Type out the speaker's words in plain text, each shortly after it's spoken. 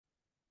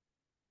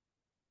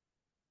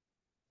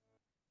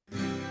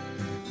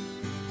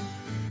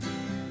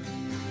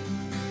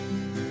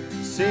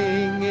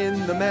Sing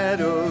in the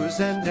meadows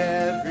and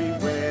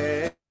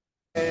everywhere.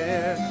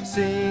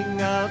 Sing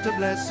out a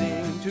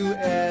blessing to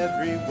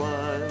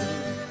everyone.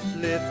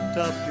 Lift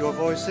up your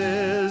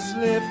voices,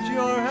 lift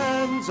your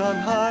hands on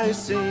high.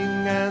 Sing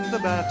and the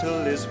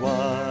battle is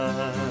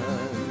won.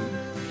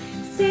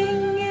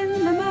 Sing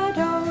in the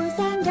meadows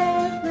and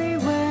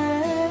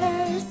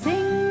everywhere.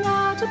 Sing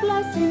out a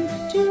blessing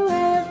to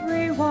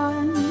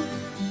everyone.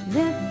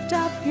 Lift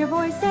up your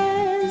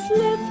voices,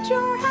 lift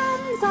your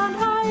hands on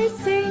high.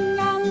 Sing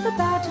and the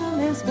battle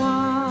is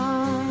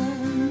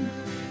won.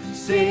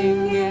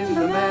 Sing in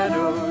the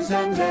meadows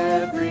and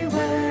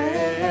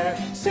everywhere.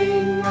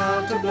 Sing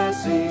out a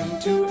blessing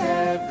to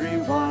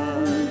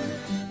everyone.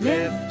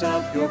 Lift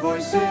up your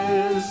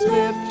voices,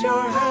 lift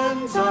your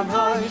hands on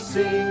high.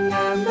 Sing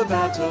and the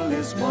battle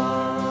is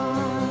won.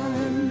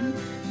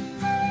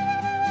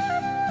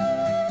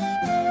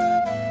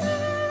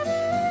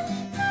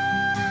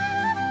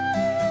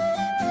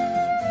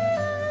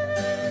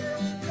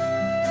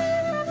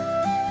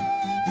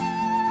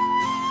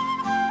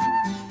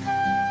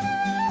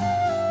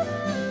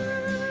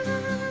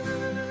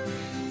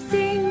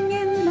 Sing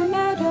in the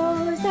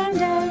meadows and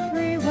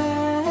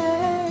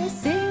everywhere.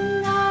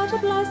 Sing out a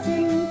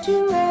blessing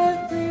to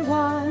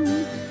everyone.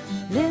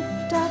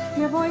 Lift up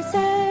your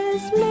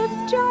voices,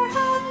 lift your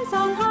hands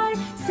on high.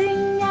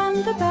 Sing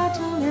and the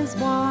battle is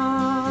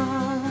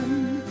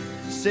won.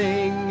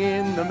 Sing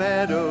in the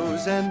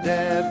meadows and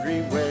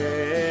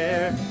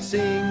everywhere.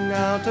 Sing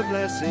out a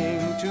blessing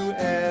to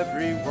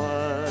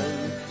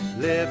everyone.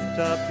 Lift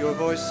up your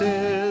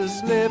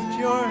voices, lift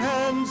your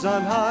hands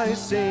on high.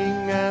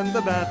 Sing and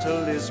the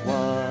battle is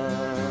won.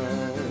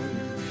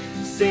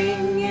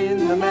 Sing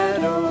in the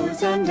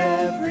meadows and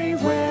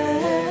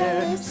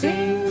everywhere.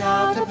 Sing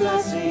out a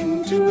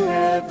blessing to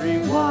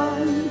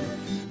everyone.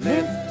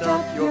 Lift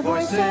up your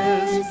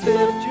voices,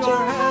 lift your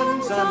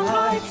hands on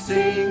high.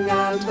 Sing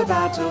and the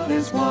battle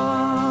is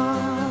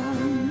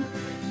won.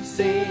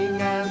 Sing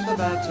and the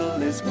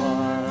battle is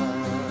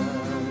won.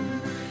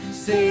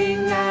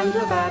 Sing and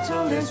the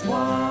battle is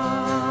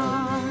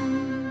won.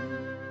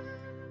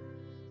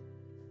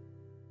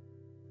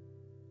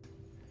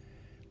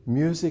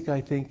 Music,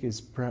 I think,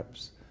 is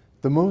perhaps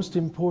the most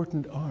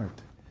important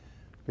art,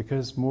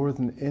 because more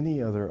than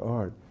any other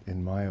art,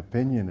 in my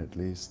opinion at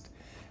least,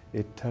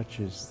 it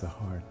touches the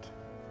heart.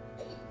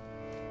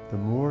 The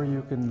more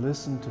you can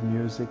listen to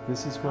music,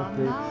 this is what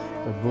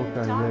a book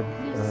I read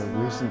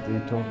recently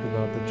talked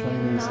about the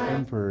Chinese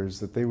emperors,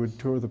 that they would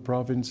tour the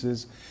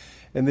provinces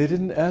and they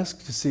didn't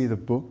ask to see the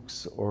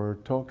books or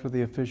talk to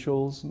the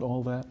officials and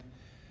all that.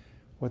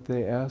 What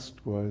they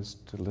asked was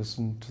to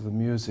listen to the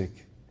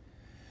music.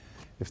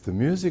 If the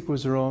music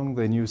was wrong,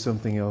 they knew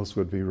something else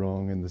would be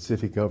wrong in the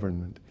city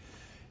government.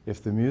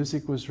 If the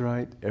music was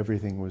right,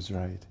 everything was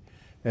right.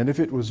 And if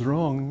it was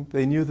wrong,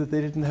 they knew that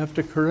they didn't have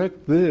to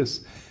correct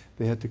this.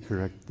 They had to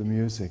correct the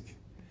music.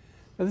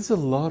 Now, there's a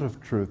lot of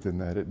truth in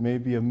that. It may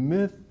be a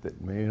myth,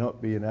 it may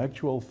not be an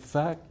actual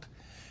fact.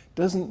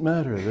 Doesn't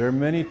matter. There are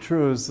many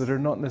truths that are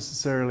not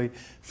necessarily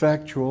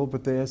factual,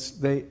 but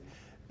they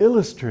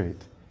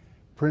illustrate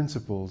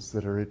principles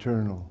that are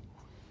eternal.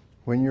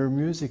 When your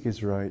music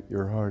is right,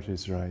 your heart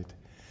is right.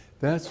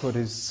 That's what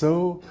is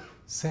so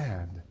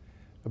sad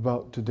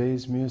about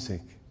today's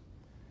music.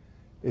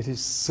 It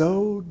is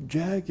so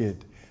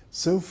jagged,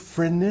 so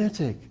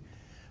frenetic.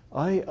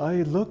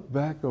 I look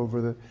back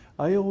over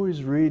I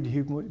always read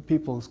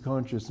people's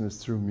consciousness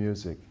through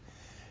music.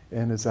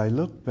 And as I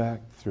look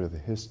back through the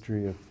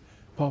history of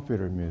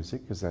popular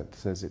music, because that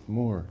says it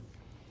more,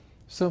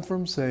 so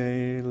from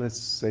let's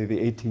say the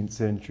 18th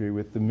century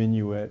with the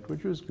minuet,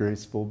 which was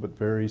graceful but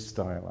very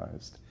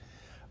stylized,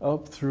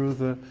 up through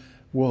the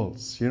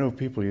waltz. You know,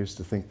 people used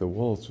to think the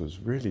waltz was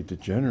really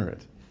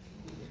degenerate.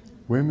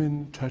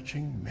 Women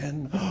touching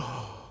men,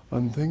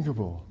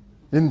 unthinkable.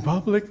 In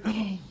public,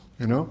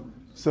 you know.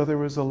 So there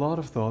was a lot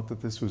of thought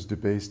that this was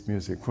debased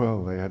music.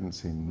 Well, they hadn't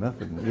seen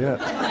nothing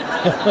yet.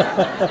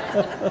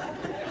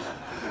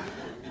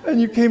 And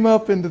you came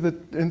up into the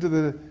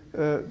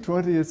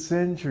 20th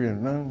century,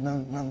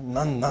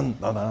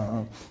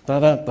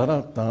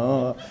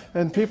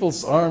 and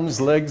people's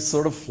arms, legs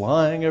sort of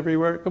flying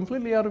everywhere,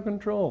 completely out of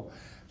control.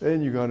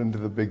 Then you got into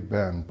the big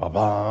band,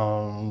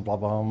 ba-bam,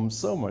 ba-bam,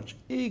 so much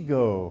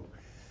ego.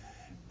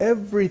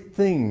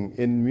 Everything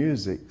in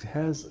music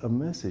has a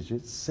message,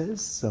 it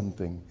says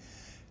something.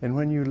 And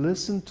when you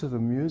listen to the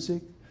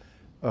music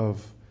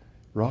of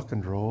rock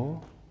and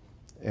roll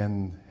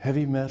and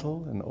heavy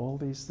metal and all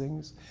these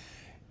things,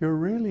 you're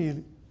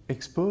really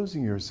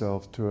exposing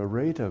yourself to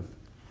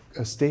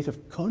a state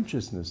of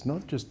consciousness,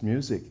 not just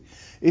music.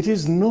 It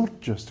is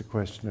not just a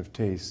question of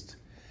taste.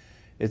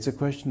 It's a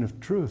question of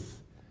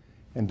truth.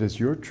 And does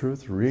your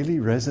truth really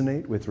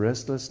resonate with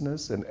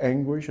restlessness and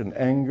anguish and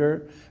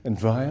anger and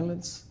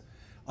violence?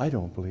 I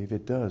don't believe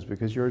it does,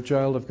 because you're a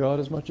child of God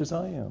as much as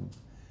I am.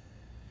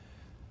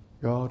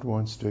 God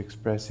wants to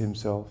express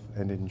himself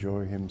and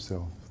enjoy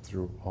himself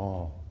through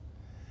all.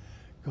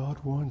 God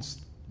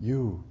wants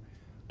you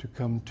to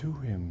come to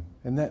Him.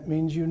 And that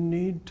means you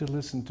need to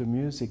listen to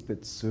music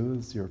that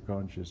soothes your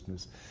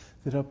consciousness,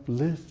 that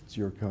uplifts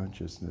your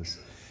consciousness.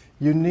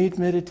 You need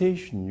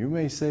meditation. You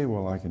may say,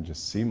 well, I can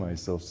just see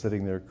myself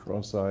sitting there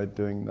cross-eyed,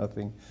 doing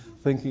nothing,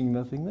 thinking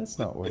nothing. That's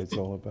not what it's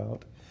all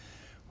about.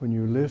 When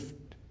you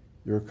lift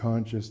your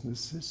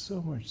consciousness, there's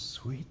so much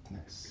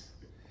sweetness.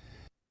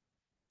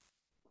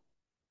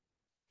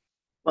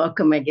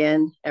 Welcome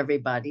again,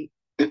 everybody.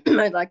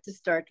 I'd like to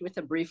start with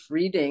a brief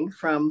reading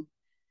from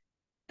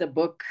the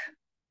book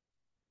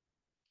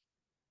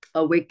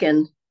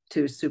Awaken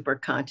to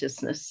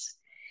Superconsciousness.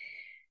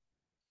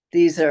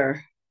 These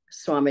are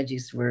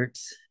Swamiji's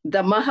words.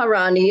 The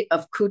Maharani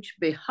of Kuch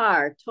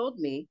Bihar told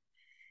me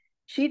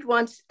she'd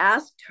once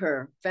asked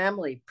her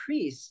family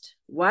priest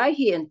why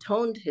he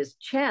intoned his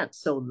chant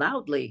so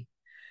loudly.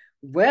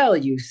 Well,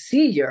 you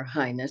see, Your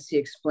Highness, he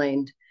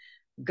explained,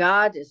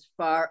 God is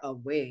far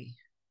away.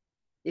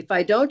 If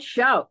I don't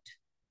shout,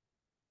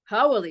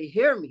 how will he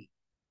hear me?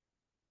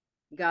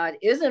 God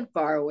isn't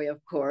far away,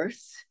 of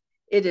course.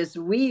 It is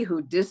we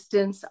who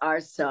distance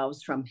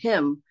ourselves from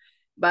him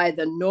by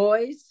the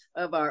noise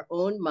of our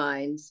own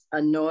minds,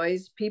 a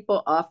noise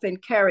people often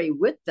carry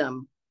with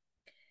them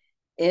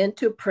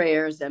into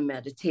prayers and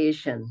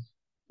meditation.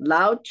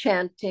 Loud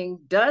chanting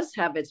does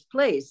have its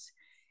place.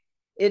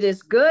 It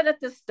is good at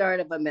the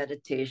start of a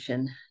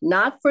meditation,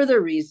 not for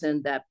the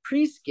reason that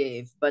priest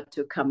gave, but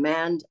to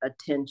command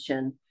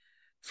attention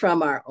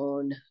from our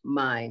own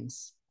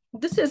minds.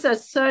 This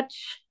is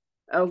such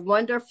a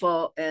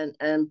wonderful and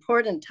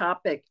important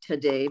topic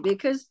today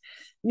because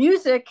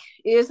music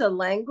is a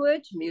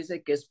language,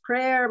 music is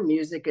prayer,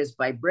 music is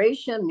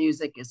vibration,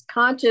 music is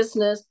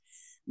consciousness.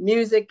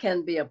 Music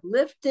can be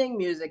uplifting,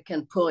 music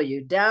can pull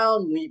you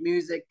down,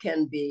 music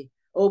can be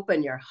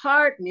open your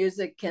heart,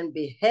 music can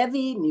be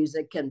heavy,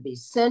 music can be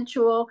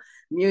sensual,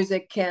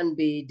 music can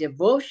be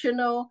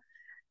devotional.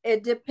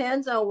 It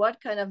depends on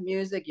what kind of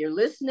music you're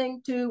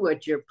listening to,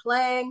 what you're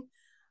playing,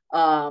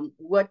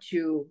 what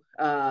you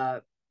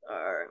are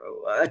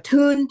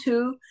attuned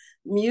to.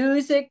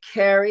 Music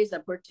carries a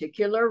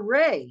particular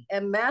ray,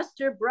 and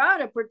Master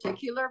brought a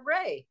particular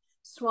ray.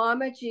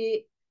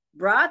 Swamiji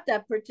brought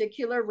that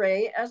particular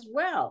ray as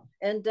well.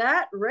 And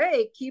that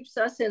ray keeps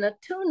us in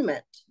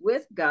attunement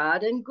with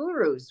God and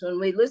gurus. When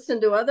we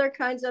listen to other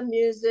kinds of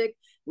music,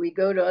 we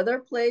go to other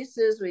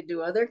places, we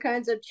do other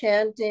kinds of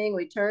chanting,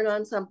 we turn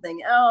on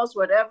something else,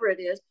 whatever it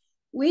is,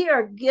 we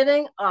are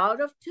getting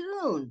out of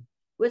tune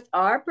with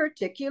our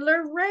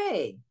particular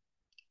ray.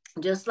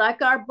 Just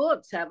like our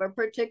books have a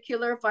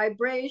particular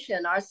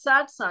vibration, our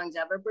satsangs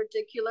have a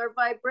particular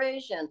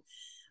vibration.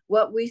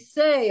 What we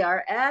say,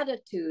 our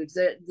attitudes,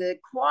 the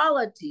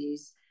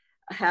qualities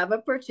have a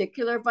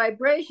particular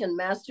vibration.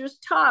 Master's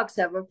talks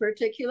have a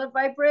particular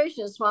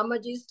vibration.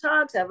 Swamiji's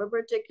talks have a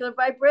particular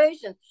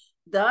vibration.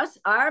 Thus,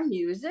 our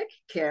music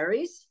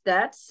carries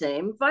that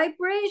same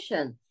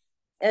vibration.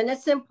 And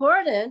it's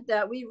important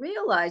that we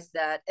realize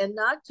that and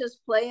not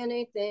just play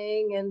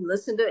anything and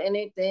listen to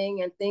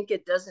anything and think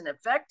it doesn't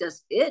affect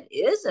us. It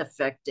is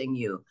affecting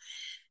you.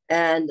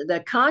 And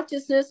the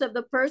consciousness of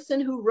the person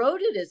who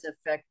wrote it is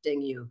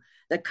affecting you.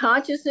 The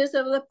consciousness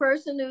of the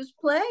person who's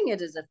playing it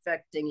is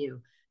affecting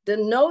you. The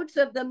notes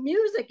of the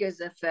music is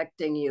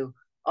affecting you.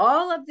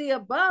 All of the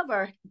above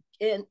are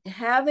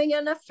having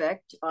an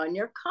effect on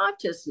your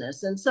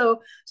consciousness. And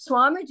so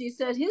Swamiji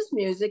said his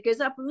music is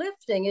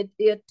uplifting.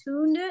 He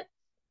attuned it,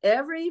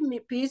 every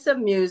piece of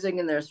music,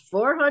 and there's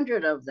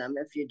 400 of them.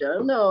 If you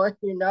don't know,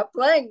 you're not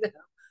playing them.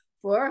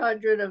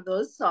 400 of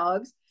those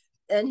songs.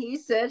 And he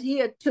said he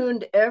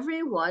attuned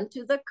everyone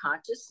to the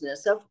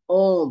consciousness of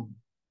Om,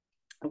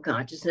 the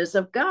consciousness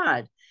of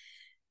God.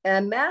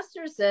 And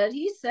Master said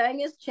he sang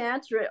his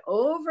chants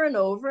over and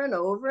over and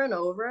over and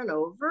over and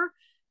over.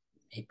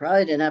 He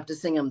probably didn't have to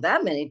sing them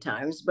that many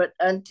times, but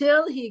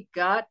until he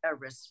got a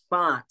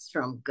response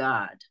from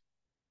God.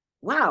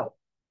 Wow.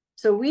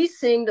 So we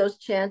sing those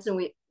chants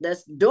and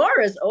this door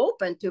is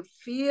open to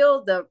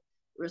feel the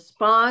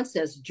response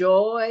as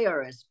joy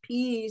or as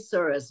peace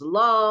or as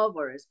love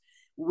or as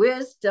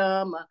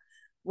wisdom.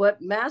 What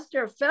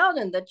Master felt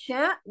in the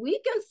chant, we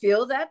can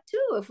feel that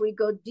too if we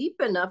go deep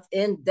enough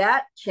in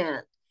that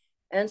chant.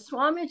 And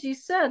Swamiji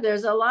said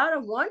there's a lot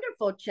of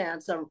wonderful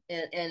chants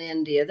in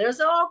India.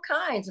 There's all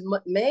kinds,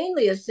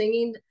 mainly of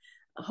singing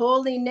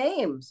holy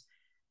names.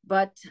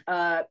 But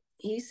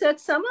he said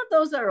some of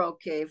those are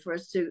okay for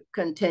us to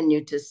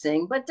continue to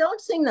sing, but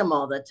don't sing them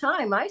all the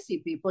time. I see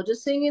people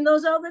just singing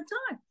those all the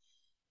time.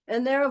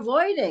 And they're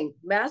avoiding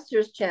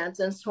Master's chants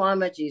and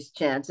Swamiji's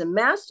chants. And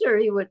Master,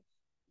 he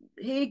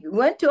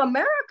went to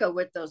America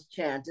with those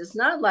chants. It's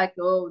not like,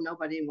 oh,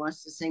 nobody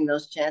wants to sing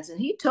those chants. And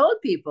he told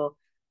people,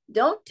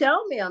 don't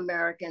tell me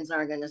Americans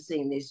aren't going to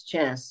sing these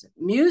chants.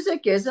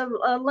 Music is a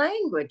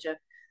language,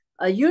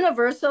 a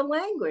universal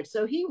language.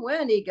 So he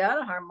went, he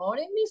got a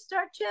harmonium, he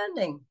started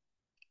chanting.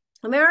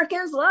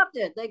 Americans loved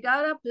it. They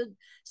got up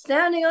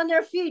standing on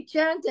their feet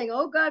chanting,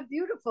 "Oh God,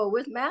 beautiful,"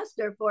 with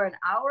Master for an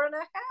hour and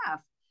a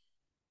half.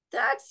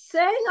 That's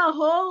saying a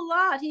whole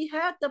lot. He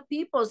had the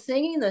people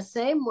singing the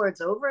same words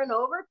over and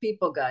over.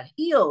 People got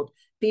healed.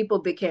 People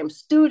became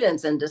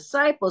students and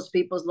disciples.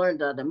 People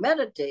learned how to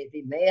meditate.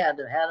 He may have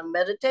had them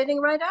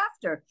meditating right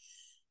after.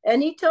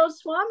 And he told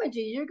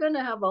Swamiji, you're going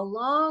to have a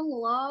long,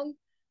 long,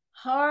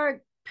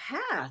 hard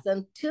path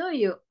until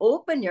you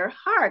open your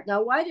heart.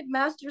 Now, why did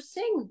Master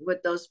sing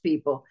with those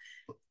people?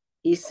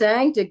 He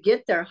sang to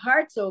get their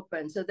hearts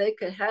open so they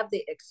could have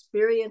the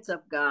experience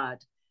of God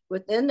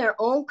within their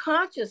own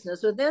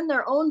consciousness, within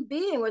their own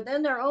being,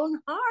 within their own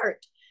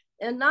heart,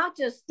 and not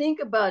just think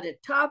about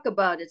it, talk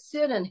about it,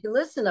 sit and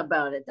listen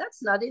about it.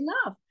 That's not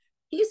enough.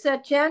 He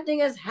said chanting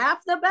is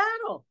half the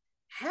battle.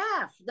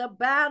 Half the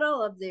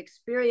battle of the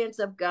experience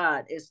of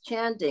God is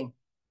chanting.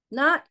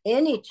 Not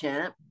any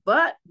chant,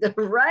 but the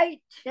right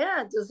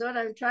chant is what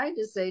I'm trying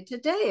to say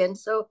today. And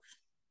so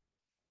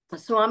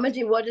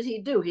Swamiji, what did he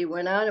do? He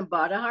went out and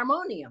bought a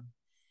harmonium.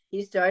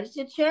 He started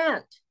to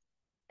chant.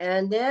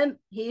 And then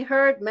he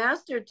heard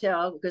Master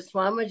tell, because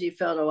Swamiji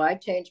felt, oh, I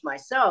changed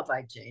myself.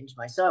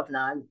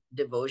 Now I'm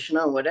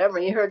devotional and whatever.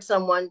 He heard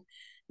someone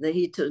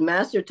that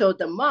Master told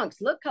the monks,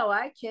 look how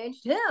I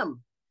changed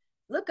him.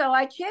 Look how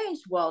I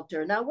changed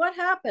Walter. Now what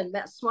happened?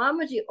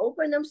 Swamiji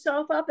opened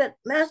himself up and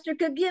Master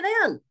could get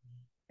in.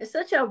 It's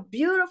such a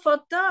beautiful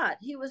thought.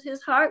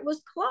 His heart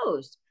was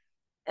closed.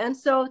 And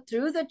so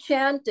through the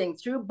chanting,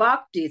 through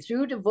bhakti,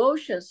 through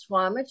devotion,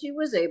 Swamiji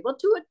was able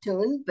to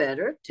attune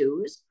better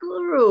to his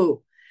guru.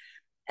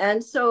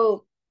 And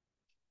so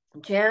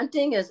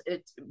chanting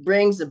it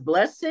brings a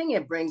blessing,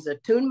 it brings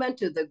attunement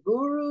to the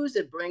gurus,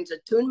 it brings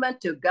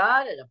attunement to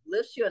God, it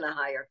uplifts you in a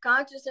higher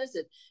consciousness,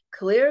 it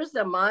clears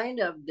the mind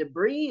of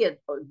debris,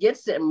 it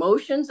gets the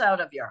emotions out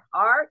of your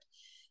heart,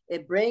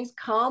 it brings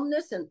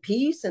calmness and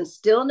peace and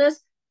stillness.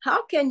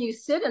 How can you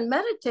sit and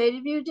meditate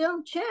if you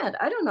don't chant?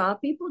 I don't know how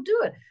people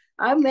do it.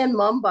 I'm in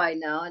Mumbai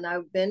now and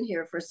I've been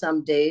here for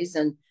some days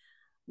and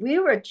we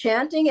were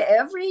chanting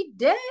every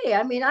day.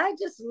 I mean, I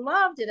just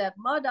loved it at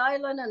Mud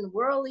Island and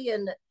Whirly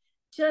and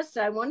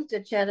I wanted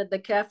to chant at the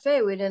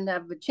cafe. We didn't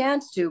have a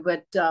chance to,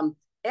 but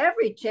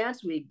every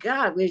chance we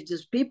got, we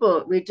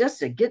just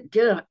said, get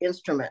an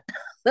instrument.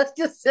 Let's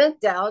just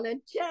sit down and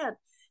chant.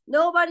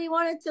 Nobody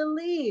wanted to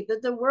leave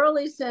at the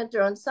Whirly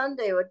Center on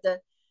Sunday with the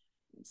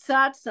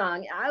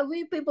satsang.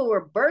 We people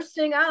were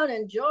bursting out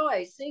in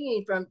joy,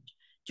 singing from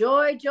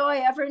joy,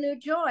 joy, ever new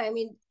joy. I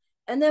mean,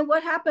 and then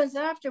what happens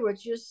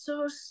afterwards? You're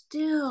so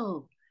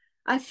still.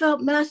 I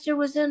felt Master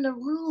was in the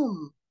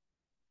room.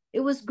 It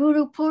was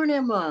Guru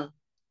Purnima.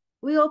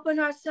 We open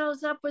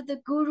ourselves up with the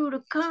Guru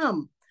to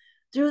come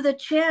through the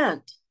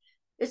chant.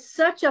 It's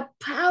such a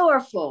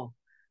powerful,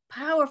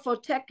 powerful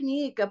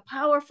technique, a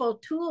powerful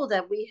tool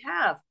that we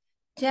have,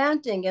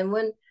 chanting. And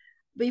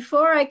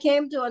before I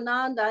came to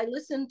Ananda, I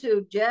listened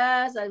to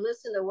jazz, I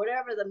listened to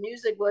whatever the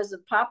music was, the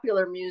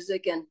popular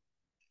music, and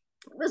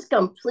it was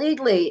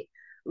completely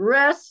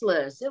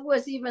restless. It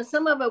was even,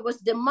 some of it was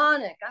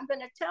demonic. I'm going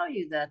to tell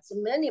you that.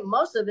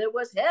 Most of it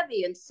was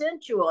heavy and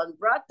sensual and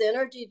brought the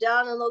energy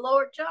down in the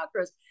lower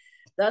chakras.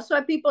 That's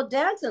why people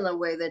dance in the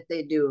way that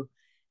they do.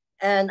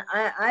 And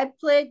I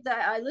played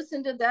that, I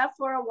listened to that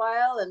for a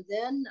while. And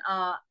then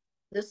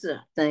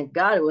thank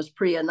God it was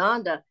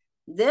pre-Ananda.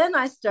 Then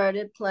I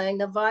started playing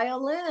the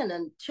violin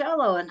and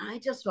cello. And I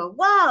just went,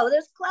 wow,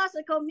 there's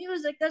classical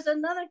music. There's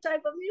another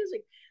type of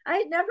music. I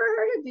had never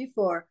heard it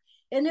before.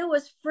 And it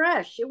was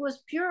fresh. It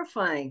was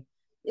purifying.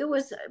 It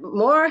was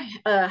more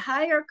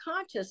higher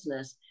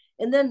consciousness.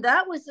 And then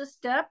that was the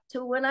step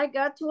to when I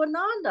got to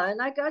Ananda.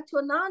 And I got to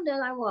Ananda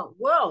and I went,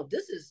 whoa,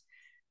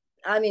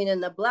 in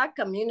the Black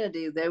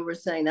community, they were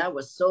saying that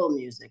was soul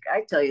music.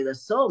 I tell you, the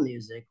soul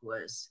music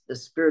was the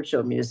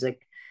spiritual music.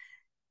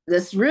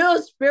 This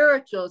real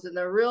spirituals and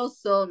the real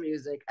soul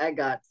music I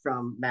got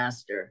from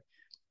Master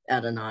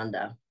at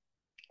Ananda.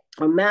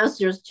 Or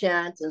Master's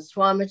chants and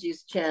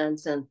Swamiji's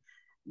chants. And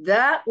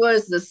that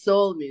was the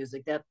soul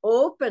music that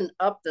opened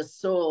up the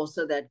soul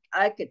so that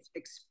I could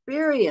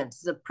experience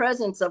the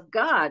presence of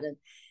God.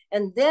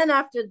 And then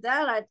after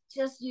that,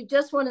 you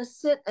just want to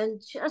sit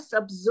and just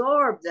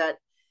absorb that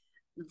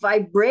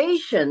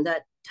vibration,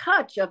 that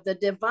touch of the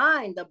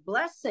divine, the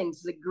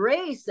blessings, the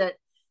grace that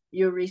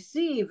you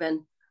receive.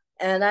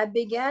 And I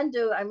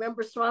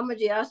remember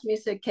Swamiji asked me, he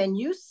said, can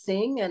you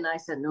sing? And I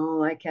said,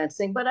 no, I can't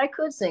sing, but I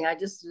could sing.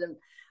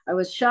 I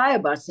was shy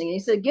about singing. He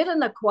said, get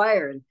in a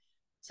choir. And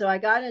so I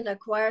got in a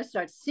choir,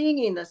 started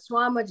singing the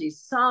Swamiji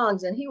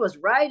songs, and he was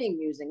writing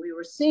music. We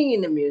were singing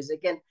the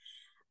music, and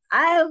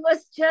I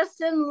was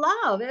just in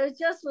love. It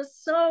was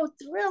so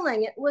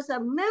thrilling. It was a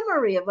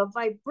memory of a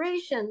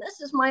vibration.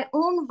 This is my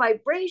own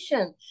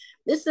vibration.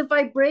 This is the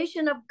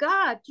vibration of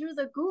God through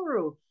the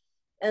Guru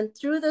and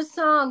through the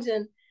songs.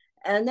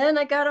 And then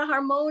I got a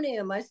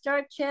harmonium. I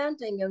started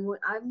chanting, and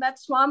I met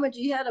Swamiji.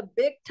 He had a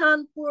big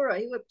tanpura.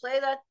 He would play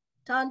that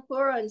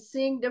tanpura and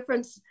sing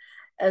different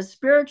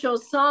spiritual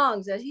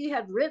songs that he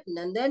had written.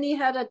 And then he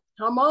had a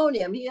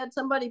harmonium. He had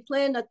somebody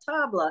playing the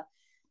tabla.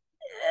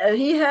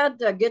 He had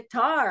the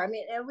guitar.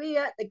 And we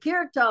had the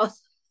kirtals.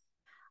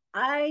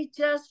 I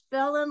just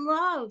fell in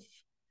love.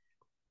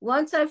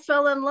 Once I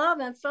fell in love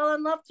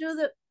through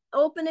the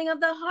opening of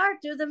the heart,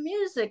 through the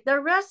music. The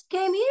rest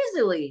came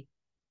easily.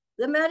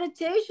 The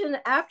meditation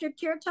after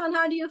kirtan,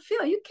 how do you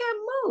feel? You can't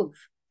move.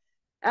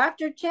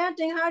 After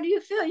chanting, how do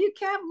you feel? You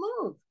can't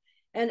move.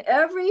 And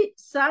every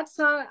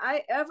satsang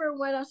I ever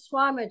went of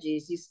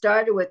Swamiji's, he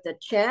started with the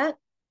chant,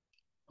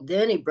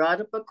 then he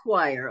brought up a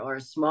choir or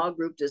a small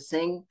group to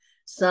sing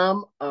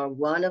some or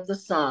one of the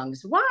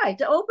songs. Why?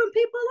 To open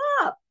people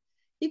up.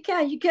 You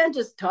can't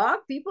just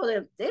talk. People,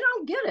 they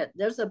don't get it.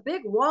 There's a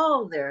big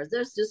wall there.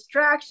 There's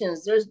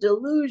distractions, there's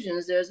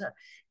delusions, there's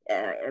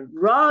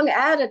wrong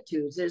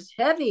attitudes, there's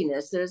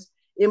heaviness, there's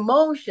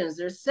emotions,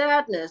 there's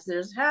sadness,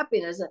 there's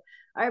happiness.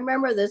 I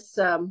remember this,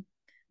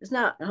 there's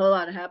not a whole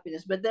lot of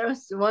happiness, but there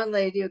was one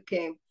lady who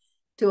came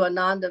to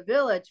Ananda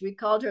village. We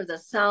called her the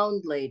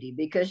sound lady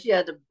because she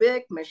had a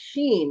big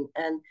machine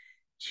and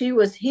she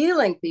was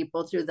healing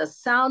people through the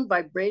sound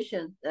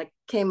vibration that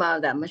came out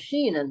of that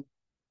machine. And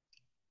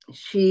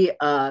she,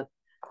 let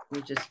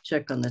me just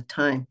check on the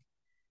time.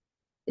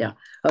 Yeah.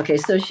 Okay.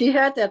 So she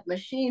had that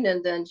machine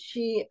and then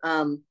she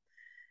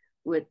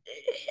would,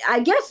 I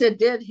guess it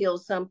did heal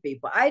some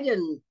people. I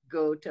didn't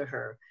go to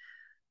her.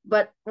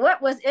 But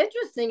what was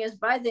interesting is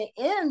by the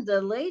end,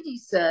 the lady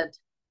said,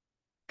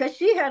 because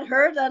she had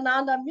heard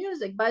Ananda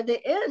music, by the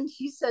end,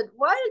 she said,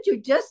 why don't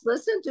you just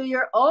listen to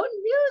your own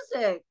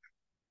music?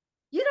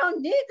 You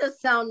don't need the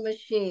sound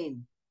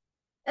machine.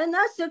 And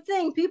that's the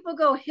thing. People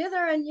go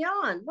hither and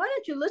yon. Why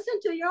don't you listen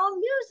to your own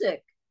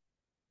music?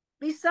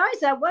 Besides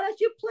that, why don't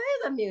you play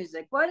the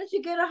music? Why don't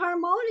you get a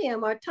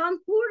harmonium or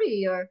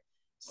tanpuri or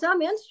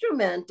some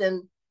instrument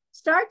and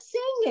start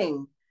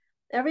singing?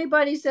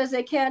 Everybody says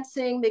they can't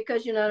sing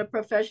because you're not a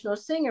professional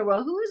singer.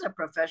 Well, who is a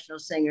professional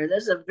singer?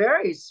 There's a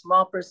very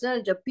small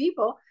percentage of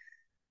people.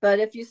 But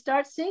if you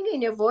start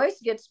singing, your voice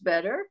gets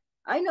better.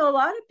 I know a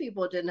lot of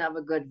people didn't have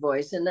a good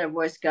voice and their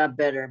voice got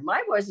better.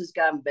 My voice has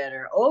gotten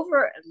better.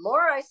 Over and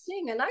more I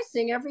sing, and I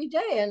sing every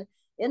day. And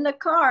in the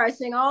car, I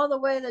sing all the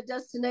way to the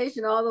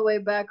destination, all the way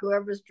back.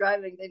 Whoever's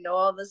driving, they know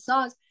all the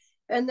songs.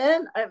 And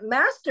then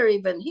Master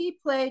even, he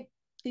played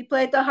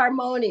the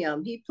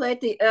harmonium. He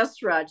played the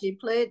esraj. He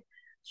played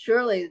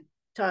surely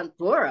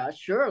tanpura,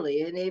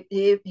 surely. And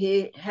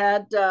he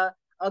had a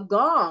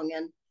gong,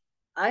 and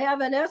I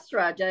have an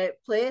esraj. I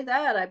play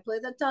that. I play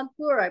the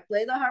tanpura. I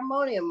play the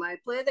harmonium. I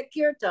play the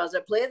kirtans.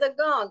 I play the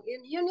gong.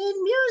 You need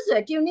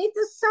music. You need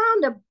the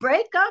sound to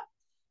break up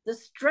the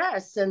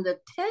stress and the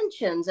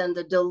tensions and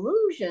the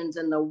delusions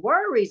and the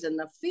worries and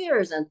the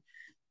fears. And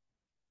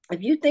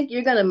if you think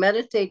you're going to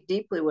meditate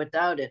deeply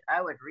without it,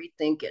 I would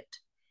rethink it.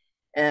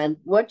 And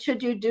what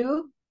should you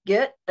do?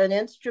 Get an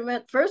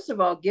instrument. First of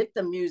all, get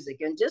the music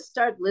and just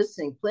start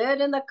listening. Play it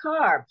in the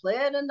car, play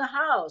it in the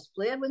house,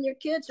 play it when your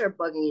kids are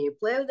bugging you,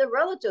 play it when the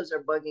relatives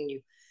are bugging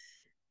you.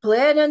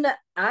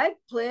 I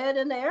play it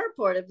in the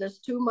airport if there's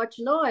too much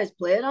noise.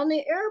 Play it on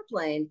the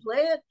airplane, play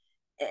it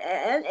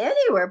and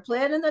anywhere,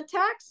 play it in the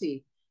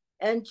taxi.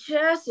 And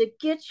just it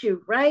gets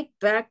you right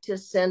back to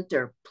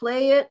center.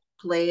 Play it,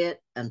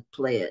 and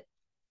play it.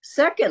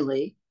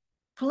 Secondly,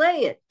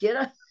 play it.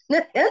 Get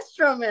an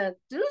instrument,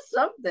 do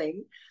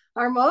something.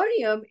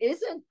 Harmonium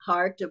isn't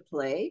hard to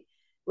play.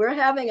 We're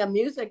having a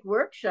music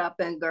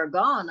workshop in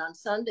Gargan on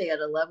Sunday at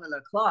 11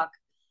 o'clock.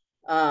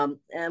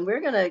 And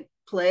we're going to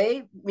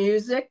play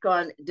music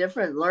on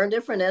learn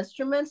different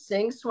instruments,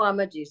 sing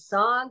Swamiji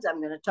songs. I'm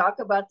going to talk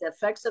about the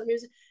effects of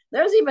music.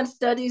 There's even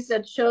studies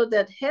that show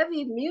that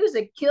heavy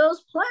music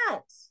kills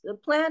plants. The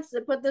plants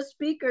that put the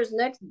speakers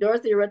next,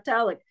 Dorothy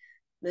Ritalik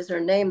is her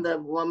name, the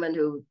woman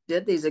who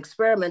did these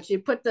experiments. She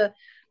put the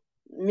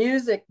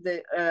music,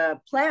 the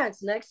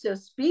plants next to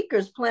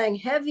speakers playing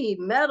heavy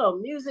metal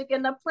music,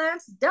 and the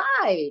plants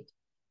died.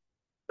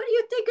 What do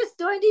you think it's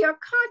doing to your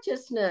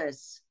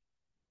consciousness?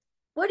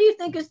 What do you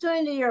think it's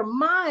doing to your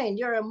mind,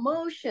 your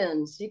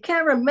emotions? You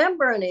can't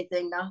remember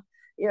anything now.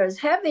 There's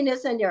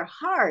heaviness in your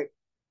heart.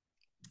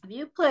 If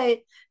you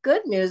play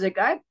good music,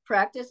 I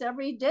practice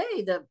every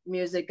day the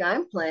music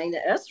I'm playing, the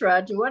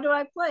esraj. And what do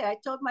I play? I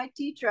told my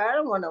teacher I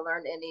don't want to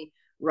learn any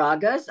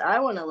ragas. I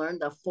want to learn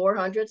the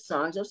 400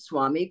 songs of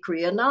Swami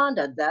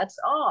Kriyananda. That's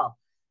all.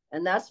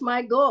 And that's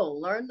my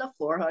goal, learn the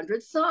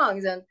 400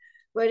 songs. And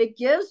what it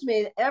gives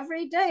me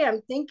every day,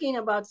 I'm thinking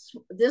about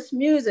this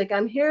music.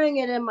 I'm hearing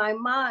it in my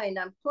mind.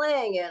 I'm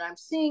playing it. I'm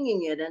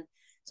singing it. And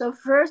so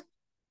first,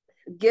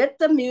 get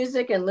the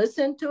music and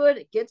listen to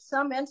it. Get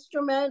some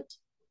instrument,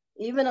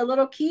 even a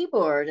little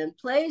keyboard, and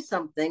play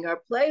something,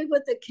 or play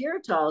with the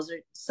kirtals or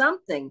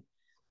something.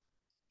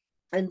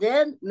 And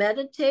then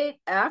meditate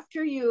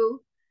after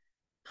you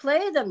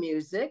play the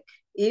music,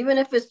 even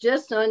if it's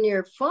just on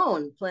your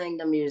phone playing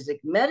the music.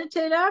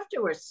 Meditate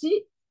afterwards.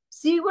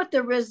 See what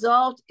the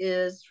result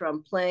is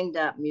from playing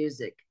that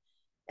music.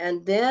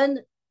 And then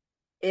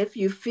if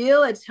you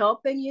feel it's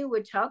helping you,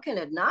 which how can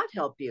it not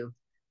help you?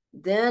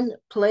 Then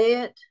play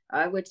it,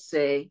 I would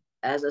say,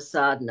 as a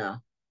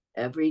sadhana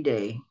every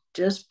day.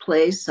 Just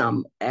play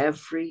some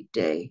every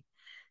day.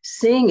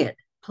 Sing it,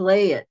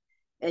 play it.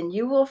 And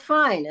you will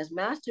find, as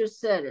Master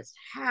said, it's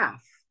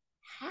half.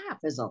 Half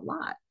is a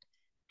lot.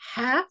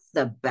 half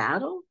the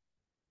battle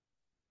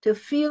to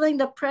feeling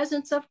the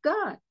presence of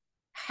God,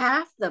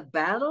 half the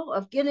battle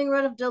of getting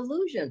rid of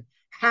delusion,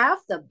 half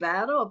the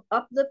battle of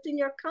uplifting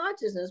your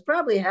consciousness,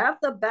 probably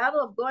half the battle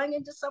of going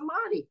into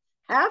samadhi,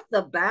 half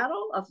the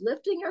battle of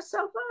lifting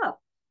yourself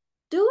up.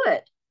 Do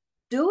it.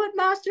 Do what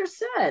Master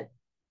said.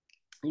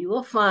 You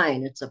will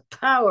find it's a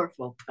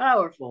powerful,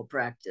 powerful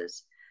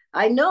practice.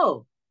 I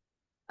know.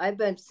 I've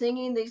been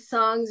singing these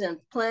songs and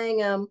playing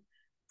them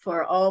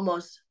for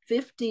almost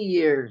 50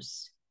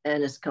 years,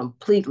 and it's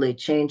completely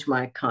changed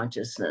my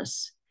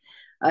consciousness.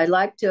 I'd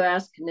like to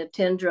ask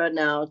Nitendra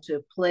now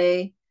to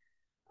play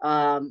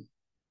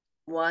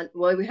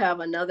we have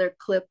another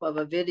clip of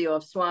a video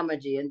of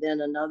Swamiji and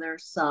then another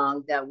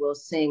song that we'll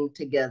sing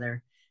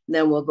together. And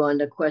then we'll go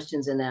into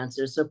questions and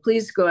answers. So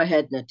please go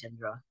ahead,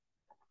 Nitendra.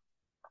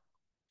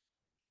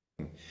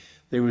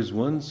 There was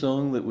one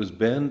song that was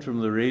banned from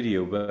the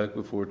radio back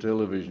before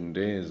television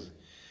days.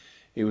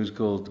 It was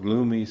called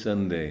Gloomy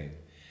Sunday.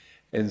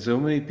 And so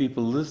many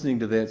people listening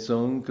to that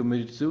song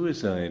committed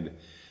suicide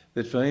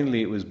that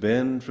finally it was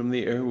banned from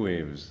the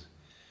airwaves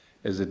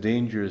as a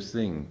dangerous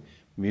thing.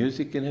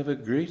 Music can have a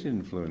great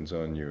influence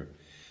on you.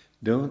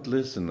 Don't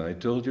listen. I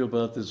told you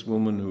about this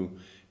woman who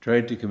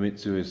tried to commit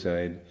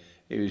suicide.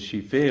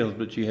 She failed,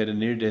 but she had a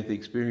near-death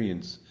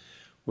experience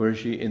where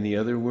in the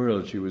other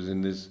world, she was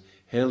in this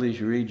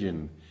hellish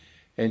region,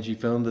 and she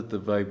found that the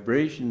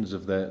vibrations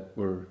of that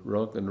were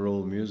rock and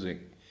roll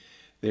music.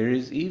 There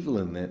is evil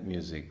in that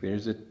music.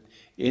 There's an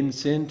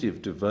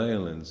incentive to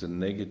violence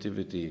and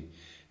negativity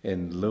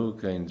and low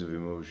kinds of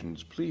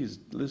emotions. Please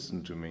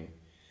listen to me.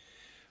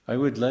 I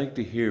would like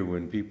to hear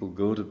when people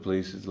go to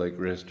places like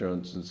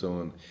restaurants and so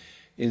on,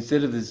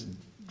 instead of this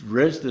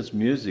restless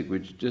music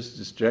which just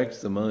distracts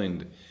the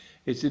mind,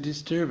 it's a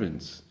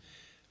disturbance.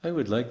 I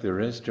would like the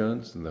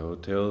restaurants and the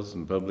hotels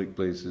and public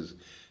places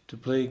to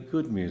play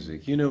good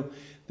music. You know,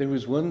 there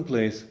was one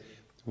place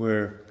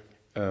where,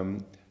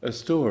 a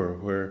store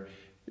where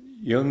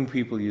young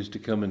people used to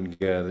come and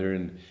gather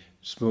and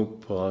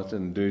smoke pot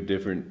and do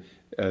different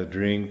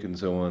drink and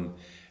so on,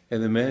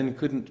 and the man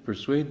couldn't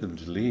persuade them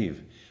to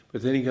leave.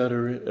 But then he got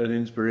an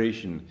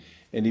inspiration,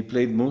 and he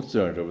played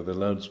Mozart over the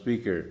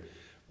loudspeaker.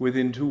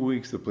 Within 2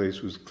 weeks, the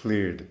place was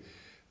cleared.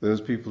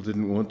 Those people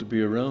didn't want to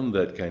be around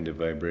that kind of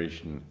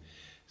vibration.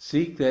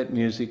 Seek that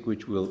music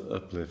which will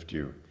uplift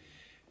you,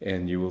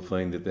 and you will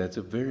find that that's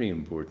a very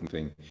important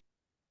thing.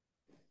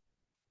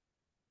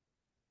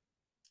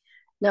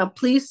 Now,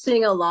 please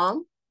sing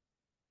along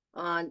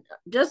on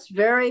just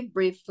very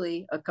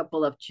briefly a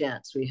couple of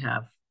chants we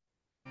have.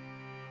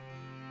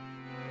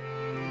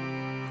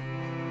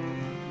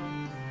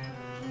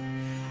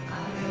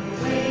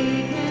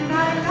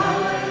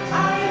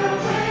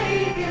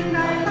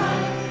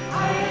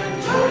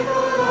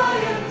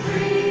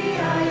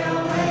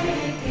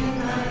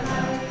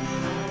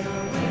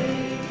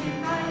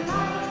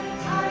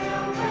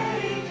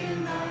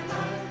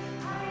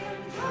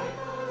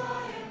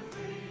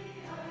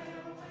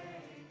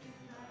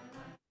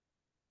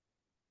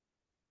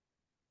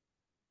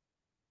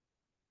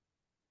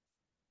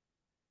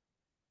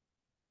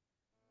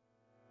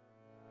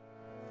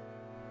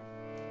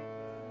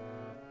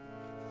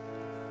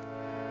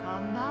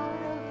 Come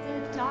out of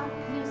the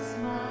darkness,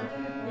 Mother,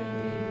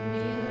 bathe me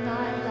in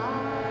thy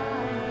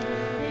light,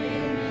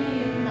 bathe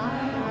me in thy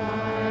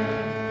light.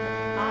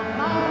 Come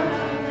out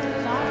of the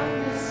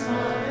darkness,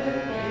 Mother,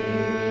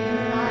 bathe me in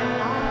thy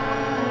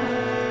light,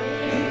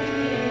 bathe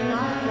me in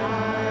thy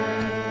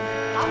light.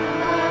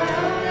 Come out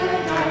of the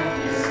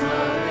darkness,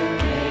 Mother,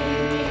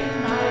 bathe me in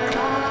thy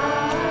light.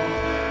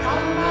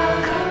 Come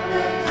out of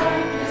the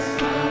darkness,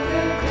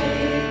 Mother,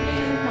 bathe me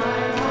in thy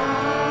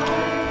light,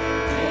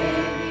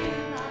 bathe me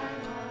in thy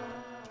light.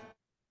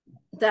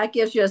 That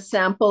gives you a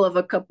sample of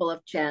a couple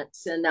of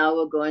chants, and now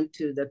we'll go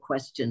into the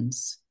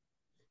questions.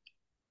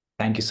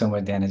 Thank you so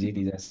much, Dhyanaji.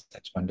 These are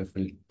such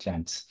wonderful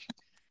chants.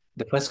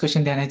 The first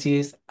question, Dhyanaji,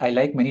 is I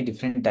like many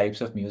different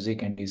types of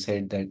music, and you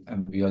said that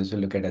we also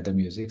look at other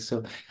music.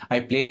 So I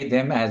play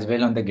them as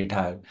well on the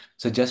guitar.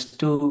 So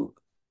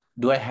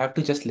do I have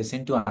to just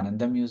listen to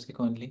Ananda music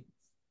only?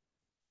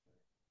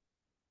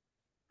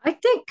 I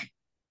think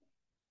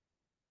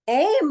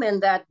aim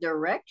in that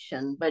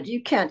direction, but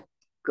you can't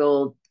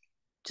go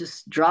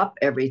just drop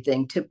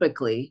everything.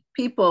 Typically,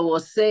 people will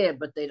say it,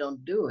 but they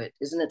don't do it.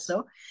 Isn't it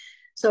so?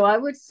 So I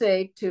would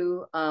say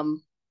to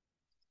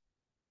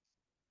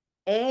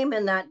aim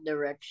in that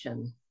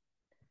direction.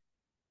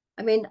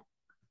 I mean,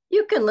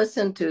 you can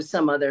listen to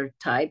some other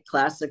type,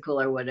 classical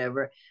or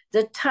whatever.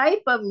 The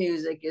type of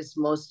music is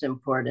most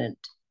important.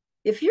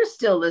 If you're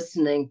still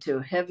listening to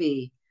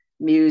heavy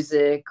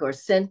music or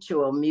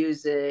sensual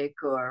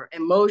music or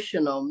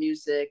emotional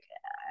music,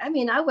 I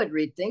mean, I would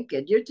rethink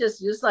it. You're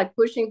just like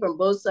pushing from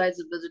both sides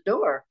of the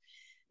door.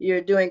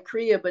 You're doing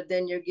Kriya, but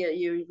then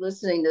you're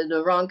listening to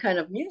the wrong kind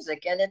of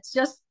music. And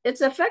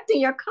it's affecting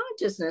your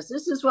consciousness.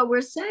 This is what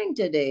we're saying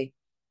today.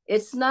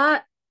 It's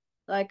not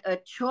like a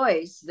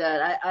choice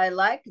that I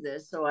like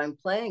this, so I'm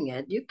playing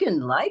it. You can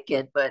like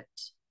it, but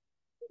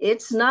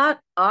it's not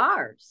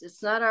ours.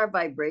 It's not our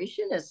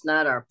vibration. It's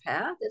not our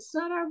path. It's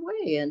not our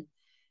way.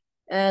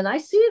 And I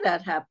see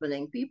that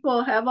happening.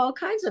 People have all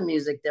kinds of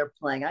music they're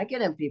playing. I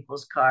get in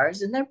people's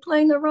cars and they're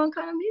playing the wrong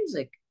kind of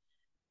music.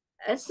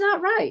 It's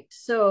not right.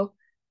 So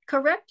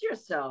correct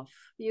yourself.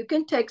 You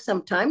can take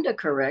some time to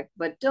correct,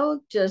 but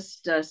don't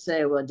just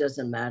say, well, it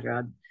doesn't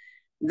matter.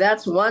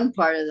 That's one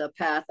part of the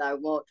path I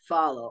won't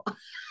follow.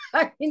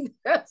 I mean,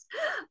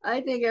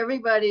 I think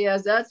everybody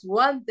has, that's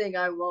one thing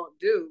I won't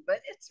do,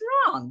 but it's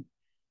wrong.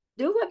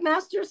 Do what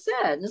Master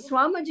said. And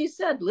Swamiji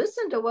said,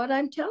 listen to what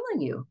I'm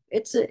telling you.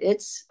 It's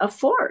a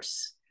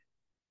force.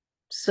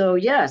 So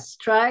yes,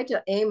 try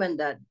to aim in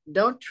that.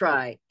 Don't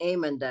try,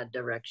 aim in that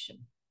direction.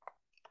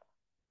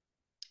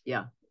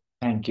 Yeah.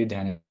 Thank you,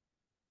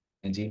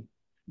 Dhyanaji.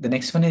 The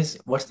next one is,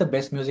 what's the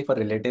best music for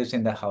relatives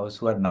in the house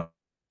who are not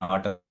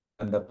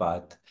on the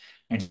path,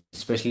 and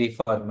especially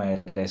for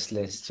my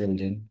restless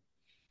children?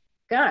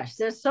 Gosh,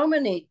 there's so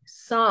many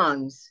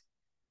songs.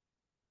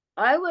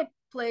 I would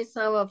play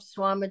some of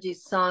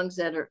Swamiji's songs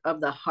that are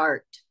of the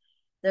heart.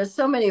 There's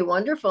so many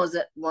wonderful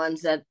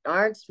ones that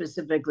aren't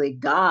specifically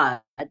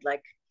God,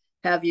 like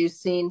Have You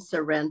Seen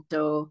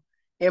Sorrento,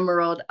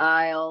 Emerald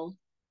Isle,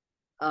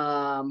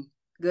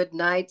 Good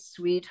Night,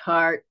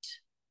 Sweetheart,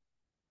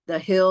 The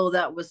Hill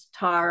That Was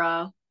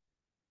Tara,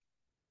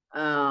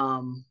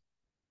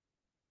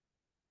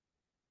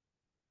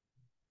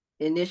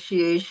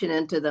 Initiation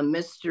into the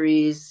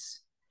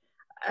Mysteries.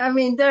 I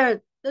mean, there's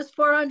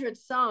 400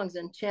 songs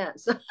and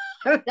chants.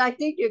 I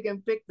think you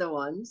can pick the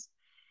ones.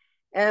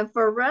 And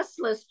for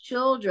restless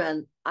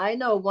children, I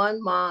know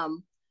one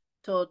mom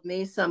told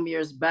me some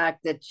years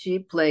back that she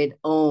played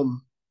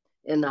Om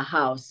in the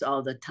house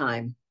all the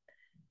time.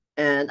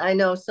 And I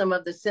know some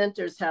of the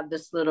centers have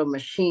this little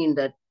machine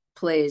that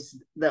plays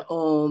the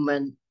Om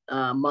and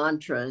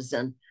mantras,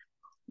 and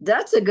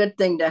that's a good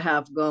thing to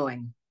have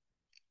going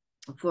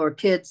for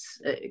kids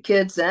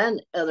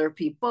and other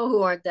people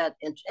who aren't that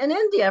interested. In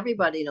India,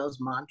 everybody knows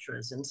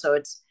mantras, and so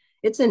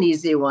it's an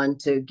easy one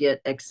to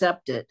get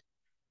accepted.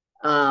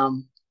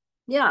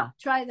 Yeah,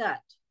 try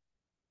that.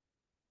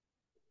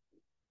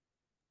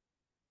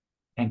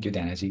 Thank you,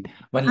 Dhyanaji.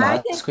 One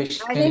last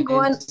question I think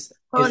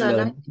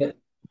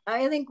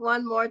I think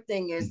one more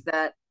thing is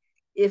that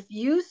if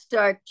you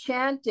start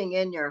chanting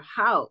in your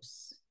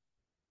house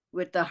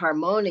with the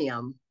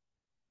harmonium,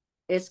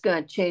 it's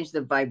going to change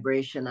the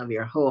vibration of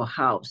your whole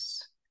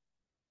house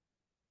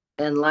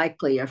and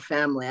likely your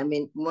family. I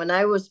mean, when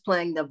I was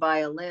playing the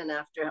violin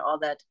after all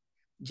that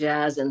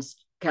jazz and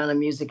kind of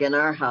music in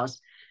our house,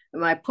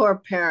 my poor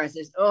parents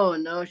said, oh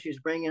no, she's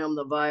bringing home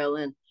the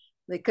violin,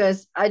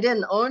 because I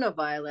didn't own a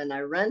violin. I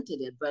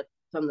rented it, but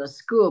from the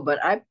school, but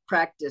I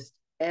practiced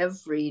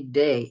every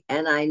day.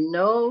 And I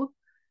know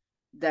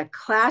that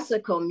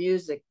classical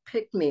music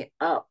picked me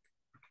up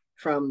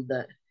from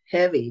the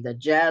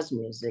jazz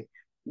music.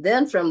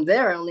 Then from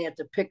there, I only had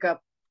to pick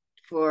up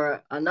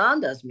for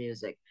Ananda's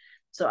music.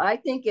 So I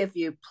think if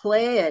you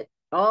play it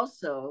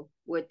also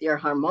with your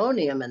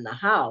harmonium in the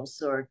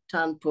house or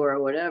tanpur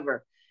or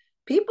whatever,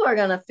 people are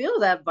going to feel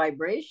that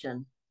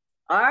vibration.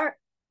 Our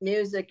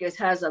music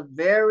has a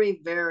very,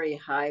 very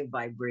high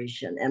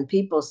vibration, and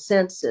people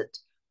sense it,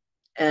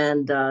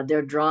 and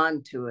they're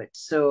drawn to it.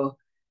 So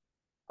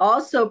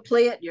also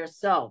play it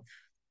yourself.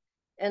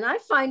 And I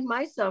find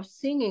myself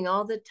singing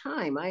all the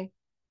time.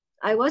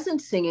 I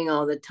wasn't singing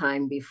all the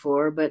time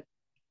before, but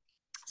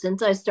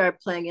since I started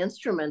playing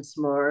instruments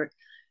more,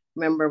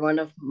 remember one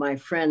of my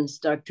friends,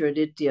 Dr.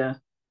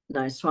 Aditya,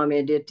 Nayaswami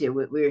Aditya,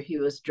 we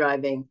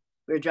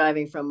were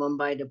driving from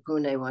Mumbai to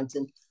Pune once,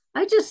 and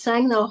I just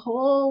sang the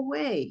whole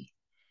way.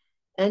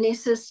 And he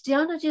says,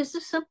 Dhyanaji, is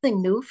this something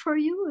new for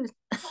you?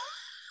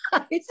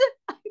 I said,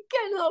 I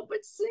can't help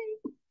but sing.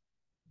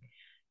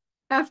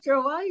 After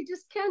a while, you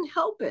just can't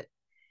help it.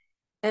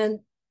 And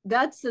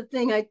that's the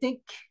thing. I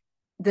think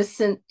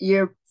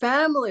your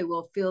family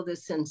will feel the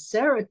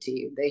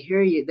sincerity. They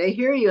hear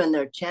you and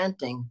they're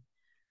chanting.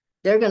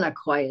 They're going to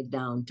quiet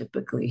down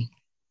typically.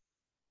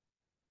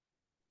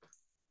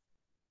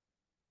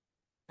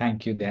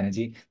 Thank you,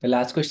 Dhyanaji. The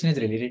last question is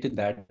related to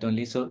that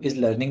only. So is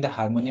learning the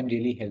harmonium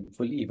really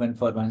helpful even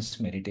for one's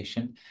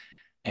meditation?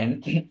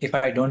 And if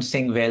I don't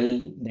sing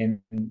well,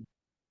 then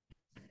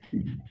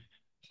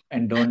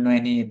and don't know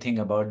anything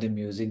about the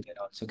music, then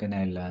also can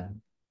I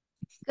learn?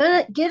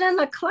 Get in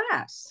a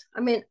class. I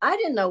mean, I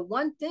didn't know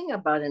one thing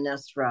about an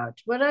Esraj,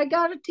 but I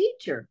got a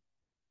teacher.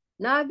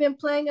 Now I've been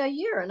playing a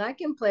year and I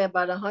can play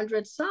about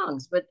 100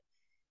 songs, but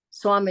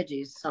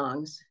Swamiji's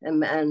songs and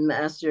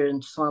Master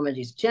and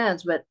Swamiji's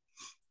chants. But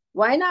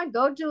why not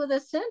go to the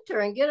center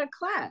and get a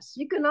class?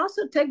 You can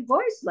also take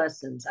voice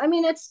lessons. I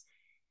mean, it's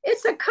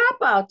a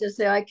cop-out to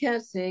say I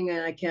can't sing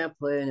and I can't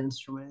play an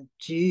instrument.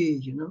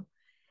 Gee,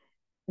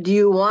 do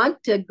you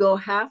want to go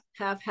have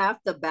half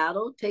the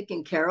battle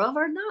taken care of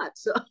or not?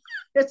 So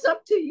it's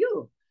up to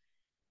you.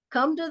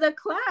 Come to the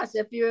class.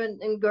 If you're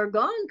in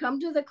Gurgaon, come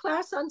to the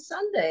class on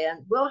Sunday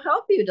and we'll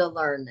help you to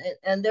learn.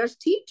 And there's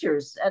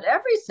teachers at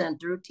every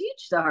center who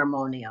teach the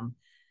harmonium.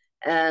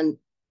 And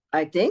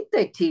I think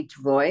they teach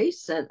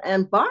voice,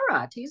 and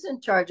Bharat, he's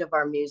in charge of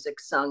our music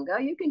Sangha.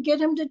 You can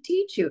get him to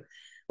teach you.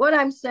 What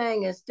I'm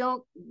saying is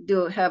don't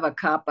have a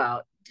cop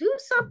out. Do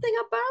something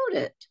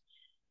about it.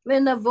 I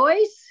mean, the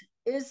voice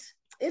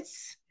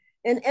it's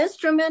an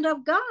instrument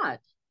of God.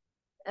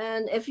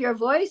 And if your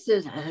voice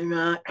is and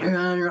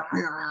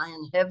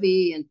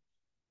heavy and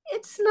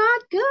it's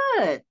not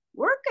good,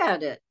 work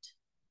at it.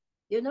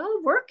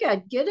 Work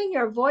at getting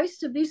your voice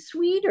to be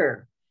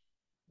sweeter.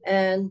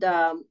 And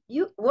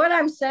what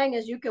I'm saying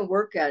is you can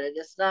work at it.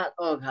 It's not,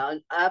 oh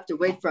God, I have to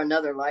wait for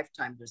another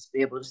lifetime to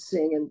be able to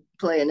sing and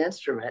play an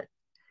instrument.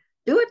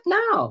 Do it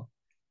now.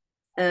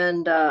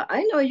 And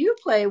I know you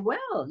play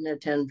well,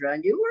 Natendra,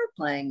 and you were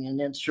playing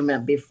an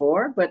instrument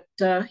before, but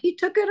he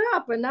took it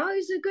up and now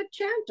he's a good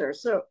chanter.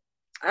 So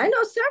I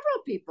know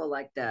several people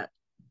like that.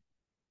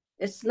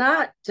 It's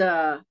not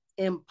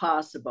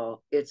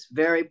impossible. It's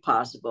very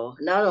possible.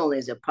 Not only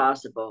is it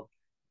possible,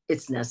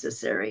 it's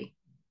necessary.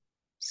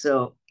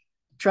 So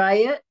try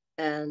it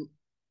and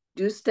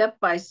do step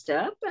by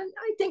step. And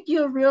I think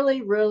you'll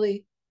really,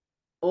 really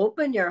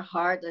open your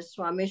heart. As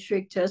Swami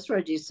Sri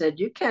Tesraji said,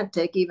 you can't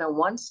take even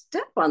one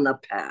step on the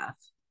path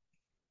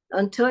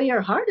until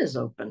your heart is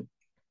open.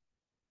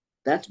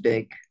 That's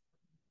big.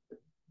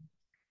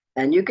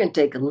 And you can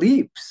take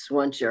leaps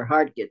once your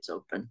heart gets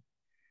open.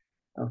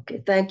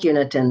 Okay. Thank you,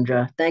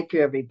 Natendra. Thank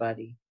you,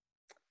 everybody.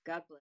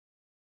 God bless.